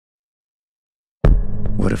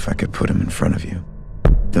What if I could put him in front of you?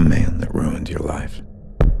 The man that ruined your life.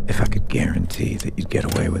 If I could guarantee that you'd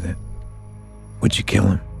get away with it, would you kill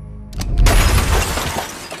him?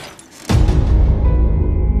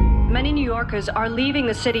 Many New Yorkers are leaving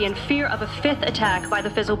the city in fear of a fifth attack by the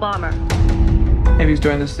Fizzle bomber. Maybe he's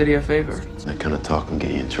doing the city a favor. That kind of talk can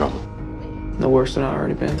get you in trouble. The worst than I've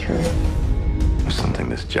already been through. There's something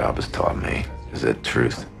this job has taught me, is that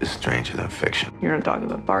truth is stranger than fiction. You're not talking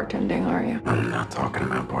about bartending, are you? I'm not talking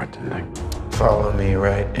about bartending. Follow me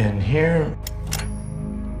right in here.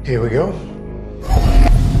 Here we go.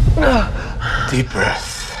 Deep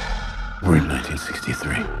breath. We're in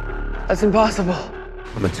 1963. That's impossible.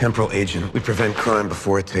 I'm a temporal agent. We prevent crime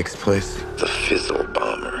before it takes place. The Fizzle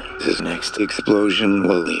bomber. His next explosion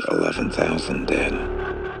will leave 11,000 dead.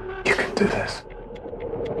 You can do this.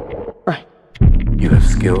 Right. You have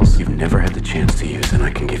skills you've never had the chance to use, and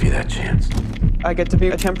I can give you that chance. I get to be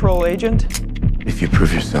a temporal agent? If you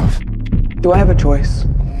prove yourself, Do I have a choice?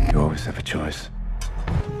 you always have a choice.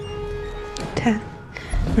 10,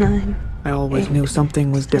 9, I always knew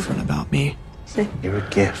something was different about me. 6. You're a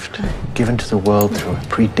gift given to the world through a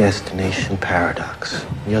predestination paradox.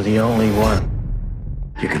 You're the only one.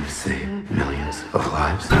 You're gonna save millions of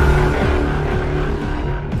lives.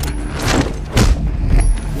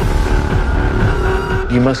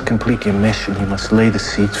 You must complete your mission. You must lay the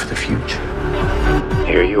seeds for the future.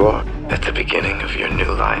 Here you are, at the beginning of your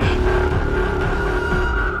new life.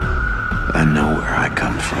 I know where I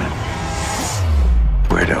come from.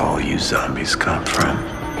 Where do all you zombies come from?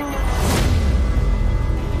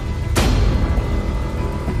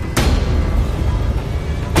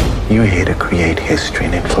 You're here to create history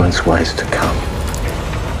and influence what is to come.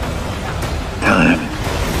 Time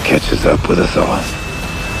catches up with us all.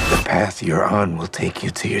 The path you're on will take you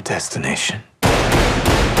to your destination.